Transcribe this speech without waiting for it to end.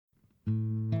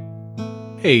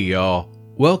Hey y'all,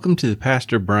 welcome to the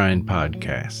Pastor Brian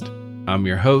Podcast. I'm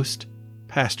your host,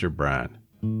 Pastor Brian.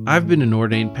 I've been an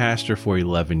ordained pastor for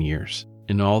 11 years.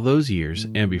 In all those years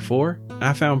and before,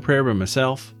 I found prayer by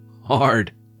myself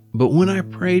hard. But when I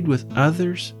prayed with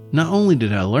others, not only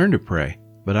did I learn to pray,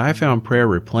 but I found prayer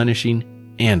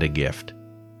replenishing and a gift.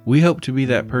 We hope to be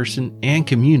that person and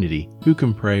community who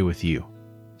can pray with you.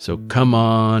 So come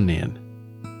on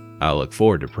in. I look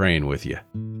forward to praying with you.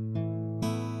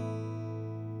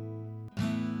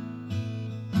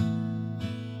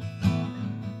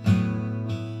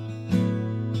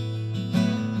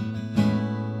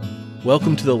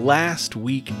 Welcome to the last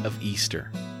week of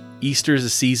Easter. Easter is a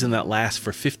season that lasts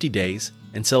for 50 days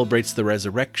and celebrates the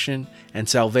resurrection and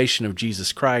salvation of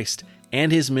Jesus Christ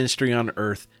and his ministry on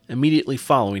earth immediately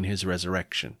following his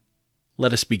resurrection.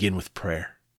 Let us begin with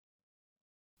prayer.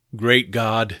 Great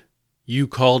God, you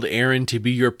called Aaron to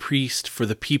be your priest for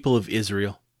the people of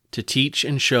Israel, to teach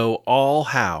and show all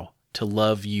how to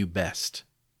love you best.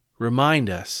 Remind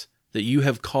us that you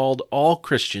have called all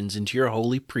Christians into your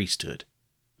holy priesthood.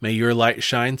 May your light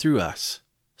shine through us,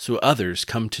 so others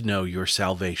come to know your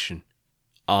salvation.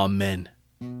 Amen.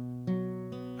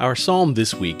 Our psalm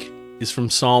this week is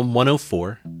from Psalm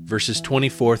 104, verses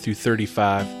 24 through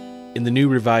 35, in the New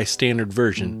Revised Standard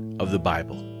Version of the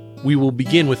Bible. We will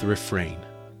begin with the refrain.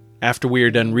 After we are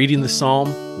done reading the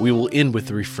psalm, we will end with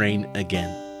the refrain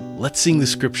again. Let's sing the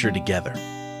scripture together.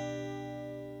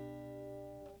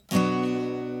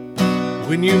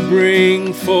 When you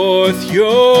bring forth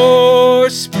your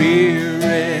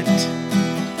Spirit,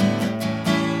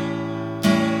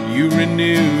 you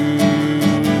renew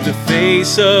the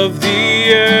face of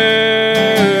the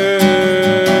earth.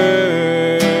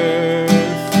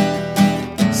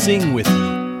 Sing with me.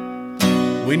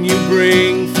 When you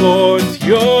bring forth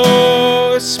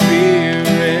your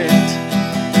Spirit,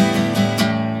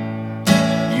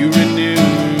 you renew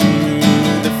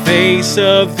the face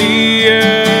of the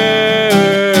earth.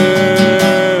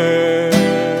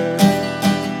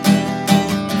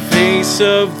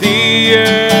 Of the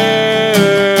earth,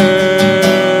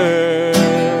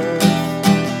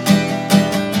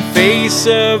 face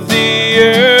of the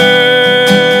earth.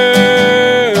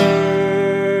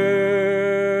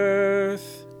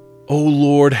 O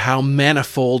Lord, how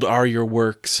manifold are your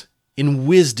works! In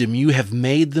wisdom you have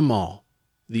made them all.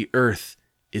 The earth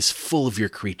is full of your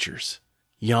creatures.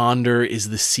 Yonder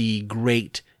is the sea,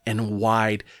 great and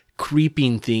wide.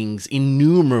 Creeping things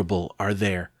innumerable are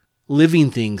there. Living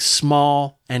things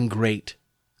small and great.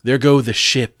 There go the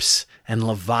ships and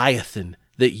Leviathan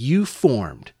that you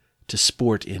formed to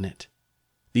sport in it.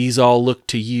 These all look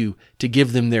to you to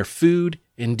give them their food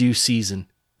in due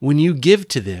season. When you give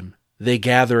to them, they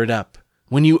gather it up.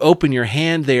 When you open your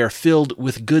hand, they are filled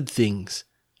with good things.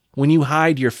 When you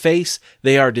hide your face,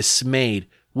 they are dismayed.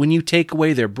 When you take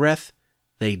away their breath,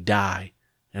 they die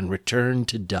and return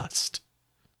to dust.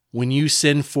 When you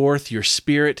send forth your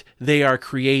Spirit, they are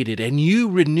created, and you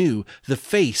renew the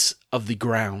face of the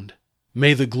ground.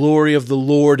 May the glory of the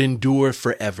Lord endure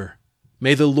forever.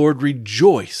 May the Lord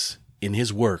rejoice in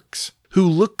his works. Who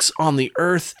looks on the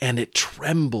earth and it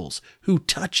trembles, who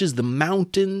touches the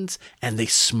mountains and they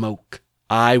smoke.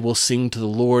 I will sing to the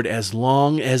Lord as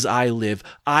long as I live.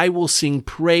 I will sing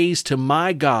praise to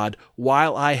my God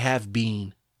while I have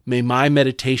being. May my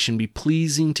meditation be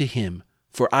pleasing to him,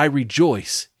 for I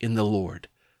rejoice in the Lord.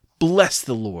 Bless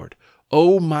the Lord,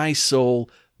 O my soul,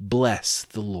 bless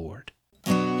the Lord.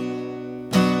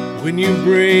 When you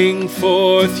bring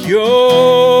forth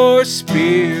your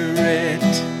Spirit,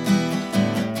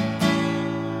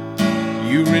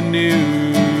 you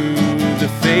renew the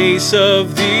face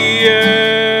of the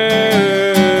earth.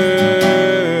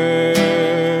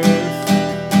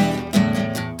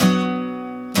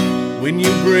 When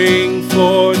you bring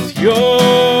forth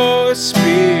your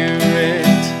Spirit,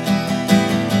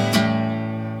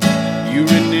 you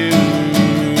renew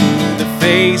the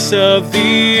face of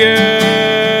the earth,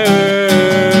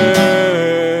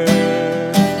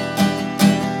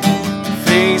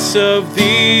 face of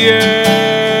the earth,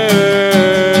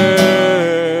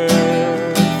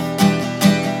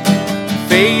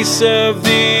 face of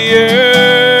the earth.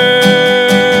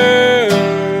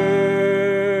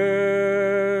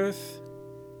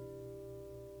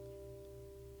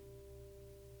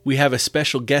 We have a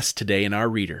special guest today in our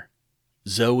reader,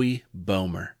 Zoe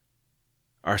Bomer.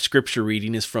 Our scripture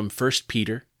reading is from 1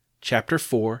 Peter chapter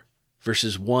 4,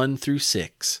 verses 1 through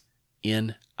 6,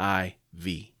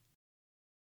 NIV.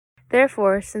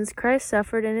 Therefore, since Christ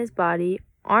suffered in his body,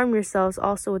 arm yourselves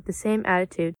also with the same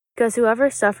attitude, because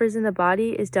whoever suffers in the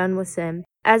body is done with sin.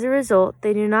 As a result,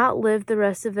 they do not live the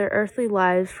rest of their earthly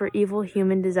lives for evil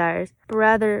human desires, but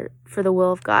rather for the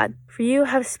will of God. For you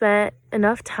have spent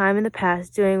enough time in the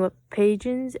past doing what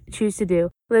pagans choose to do,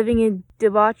 living in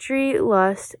debauchery,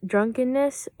 lust,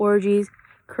 drunkenness, orgies,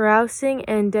 carousing,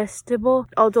 and detestable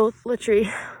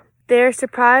idolatry. They are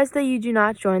surprised that you do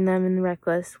not join them in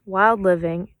reckless, wild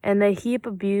living, and they heap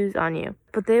abuse on you.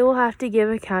 But they will have to give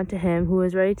account to him who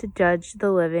is ready to judge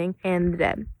the living and the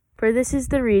dead. For this is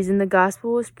the reason the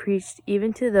gospel was preached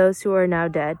even to those who are now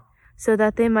dead, so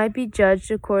that they might be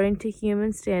judged according to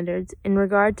human standards in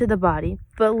regard to the body,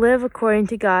 but live according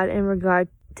to God in regard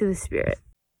to the Spirit.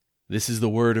 This is the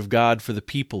word of God for the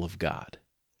people of God.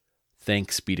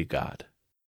 Thanks be to God.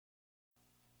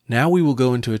 Now we will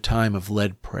go into a time of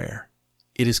led prayer.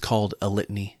 It is called a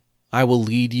litany. I will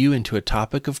lead you into a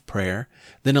topic of prayer,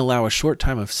 then allow a short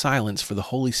time of silence for the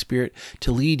Holy Spirit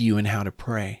to lead you in how to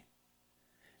pray.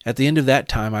 At the end of that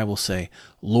time, I will say,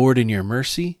 Lord, in your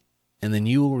mercy, and then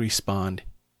you will respond,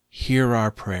 hear our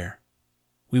prayer.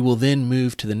 We will then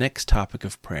move to the next topic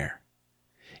of prayer.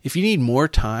 If you need more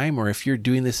time, or if you're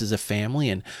doing this as a family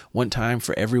and want time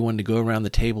for everyone to go around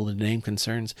the table to name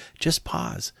concerns, just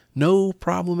pause. No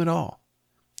problem at all.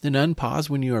 Then unpause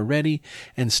when you are ready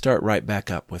and start right back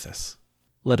up with us.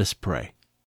 Let us pray.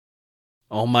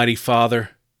 Almighty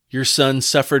Father, your Son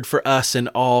suffered for us and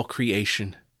all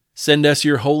creation. Send us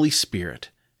your Holy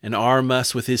Spirit and arm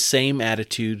us with his same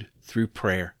attitude through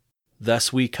prayer.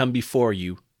 Thus we come before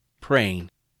you, praying,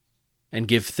 and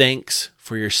give thanks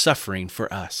for your suffering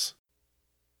for us.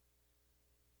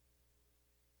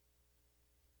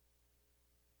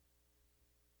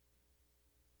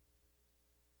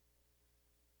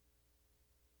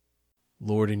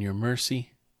 Lord, in your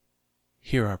mercy,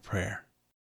 hear our prayer.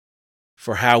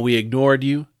 For how we ignored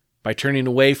you by turning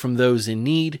away from those in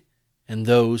need and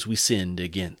those we sinned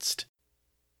against.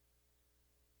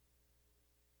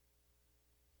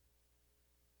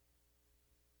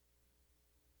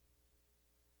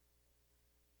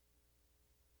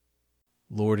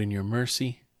 Lord, in your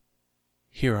mercy,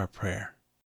 hear our prayer.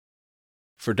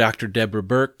 For Dr. Deborah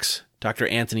Birx, Dr.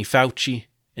 Anthony Fauci,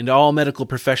 and all medical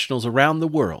professionals around the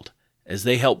world as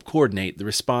they help coordinate the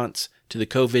response to the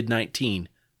COVID-19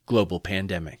 global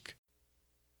pandemic.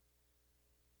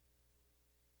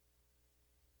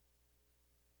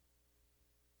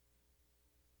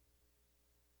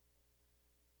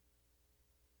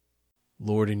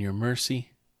 Lord, in your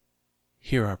mercy,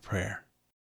 hear our prayer.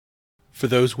 For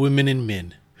those women and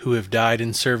men who have died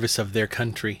in service of their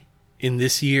country in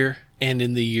this year and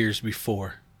in the years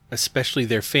before, especially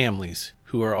their families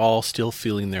who are all still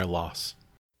feeling their loss.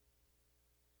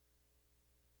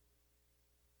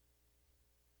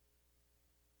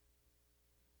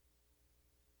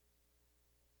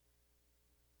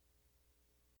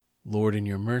 Lord, in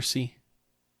your mercy,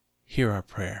 hear our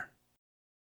prayer.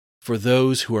 For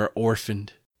those who are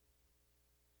orphaned,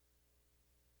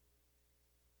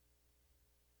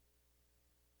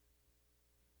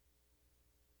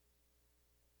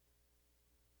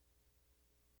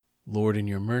 Lord, in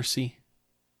your mercy,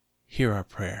 hear our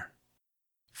prayer.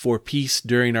 For peace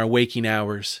during our waking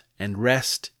hours and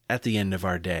rest at the end of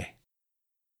our day.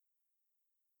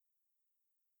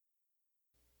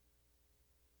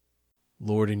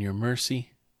 Lord, in your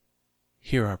mercy,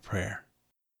 hear our prayer.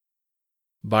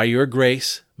 By your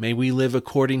grace, may we live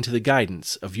according to the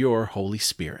guidance of your Holy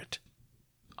Spirit.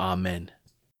 Amen.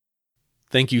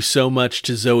 Thank you so much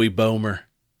to Zoe Bomer.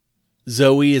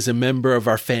 Zoe is a member of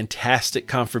our fantastic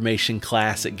confirmation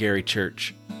class at Gary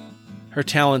Church. Her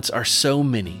talents are so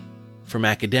many, from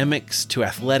academics to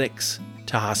athletics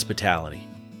to hospitality.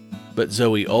 But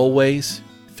Zoe always,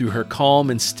 through her calm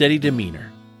and steady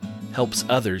demeanor, helps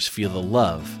others feel the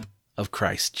love of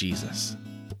Christ Jesus.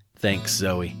 Thanks,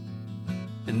 Zoe.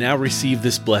 And now receive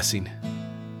this blessing.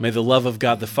 May the love of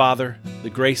God the Father, the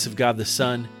grace of God the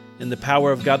Son, and the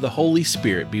power of God the Holy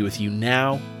Spirit be with you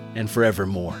now and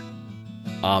forevermore.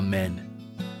 Amen.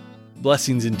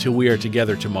 Blessings until we are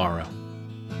together tomorrow.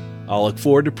 I'll look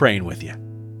forward to praying with you.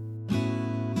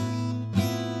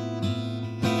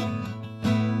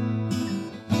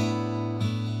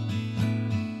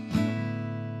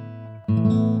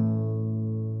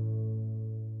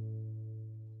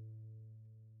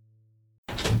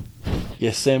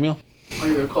 Yes, Samuel? Are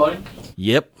you recording?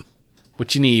 Yep.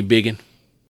 What you need, biggin'?